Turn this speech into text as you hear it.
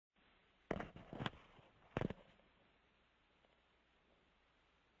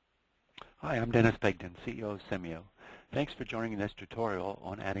Hi, I'm Dennis Begden, CEO of Simio. Thanks for joining this tutorial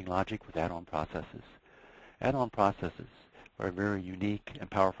on adding logic with add-on processes. Add-on processes are a very unique and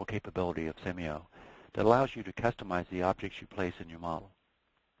powerful capability of Simio that allows you to customize the objects you place in your model.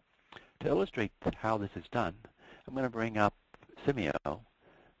 To illustrate how this is done, I'm going to bring up Simio,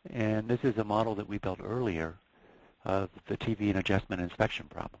 and this is a model that we built earlier of the TV and adjustment inspection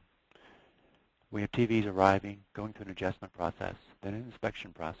problem. We have TVs arriving, going through an adjustment process, then an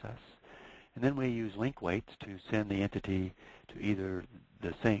inspection process, and then we use link weights to send the entity to either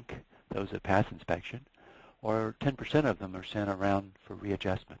the sink, those that pass inspection, or 10% of them are sent around for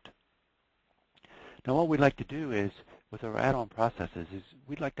readjustment. Now what we'd like to do is, with our add-on processes, is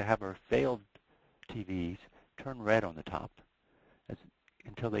we'd like to have our failed TVs turn red on the top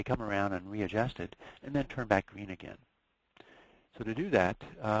until they come around and readjusted, and then turn back green again. So to do that,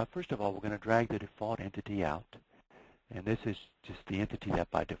 first of all, we're going to drag the default entity out. And this is just the entity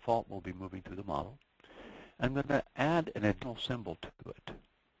that by default will be moving through the model. I'm going to add an additional symbol to it.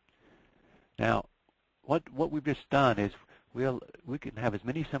 Now, what we've just done is we can have as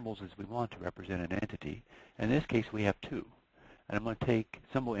many symbols as we want to represent an entity. In this case, we have two. And I'm going to take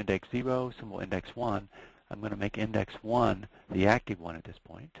symbol index 0, symbol index 1. I'm going to make index 1 the active one at this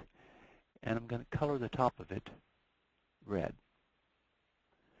point. And I'm going to color the top of it red.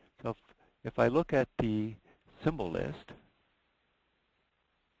 So if I look at the symbol list,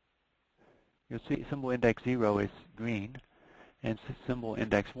 you'll see symbol index 0 is green and symbol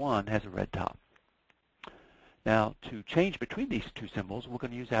index 1 has a red top. Now to change between these two symbols, we're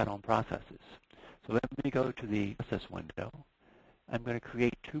going to use add-on processes. So let me go to the process window. I'm going to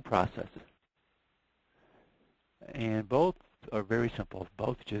create two processes. And both are very simple.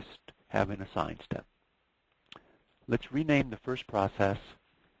 Both just have an assign step. Let's rename the first process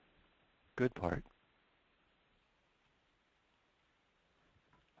good part,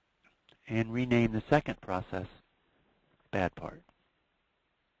 and rename the second process bad part.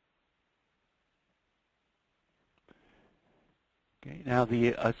 Okay, now the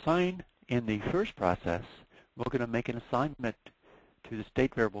assign in the first process, we're going to make an assignment to the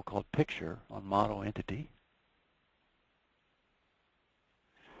state variable called picture on model entity.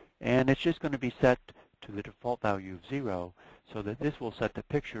 And it's just going to be set to the default value of 0, so that this will set the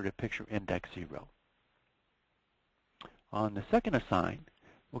picture to picture index 0. On the second assign,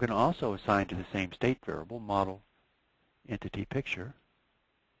 we're going to also assign to the same state variable, model entity picture.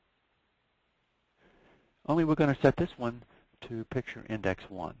 Only we're going to set this one to picture index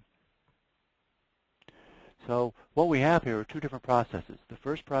 1. So what we have here are two different processes. The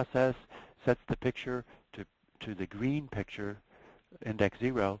first process sets the picture to the green picture, index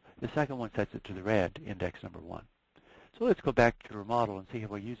 0. The second one sets it to the red, index number 1. So let's go back to our model and see how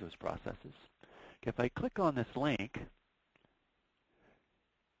we use those processes. If I click on this link,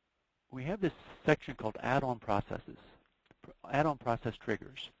 we have this section called add-on processes, add-on process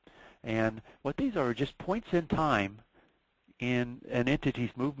triggers. And what these are just points in time in an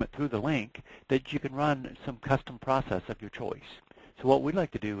entity's movement through the link that you can run some custom process of your choice. So what we'd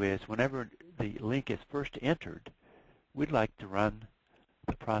like to do is whenever the link is first entered, we'd like to run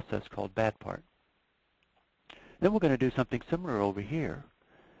the process called bad part. Then we're going to do something similar over here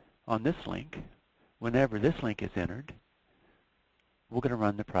on this link. Whenever this link is entered, we're going to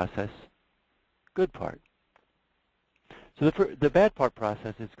run the process good part. So the bad part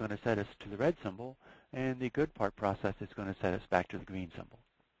process is going to set us to the red symbol, and the good part process is going to set us back to the green symbol.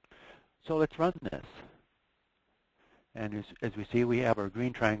 So let's run this. And as we see, we have our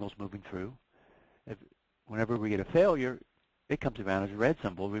green triangles moving through. Whenever we get a failure, it comes around as a red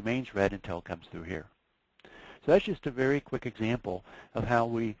symbol, remains red until it comes through here. So that's just a very quick example of how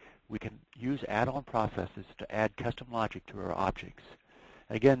we can use add-on processes to add custom logic to our objects.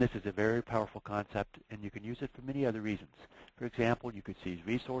 Again, this is a very powerful concept, and you can use it for many other reasons. For example, you could seize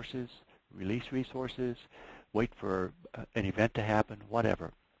resources, release resources, wait for an event to happen,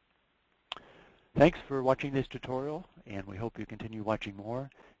 whatever. Thanks for watching this tutorial, and we hope you continue watching more.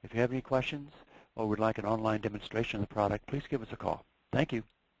 If you have any questions or would like an online demonstration of the product, please give us a call. Thank you.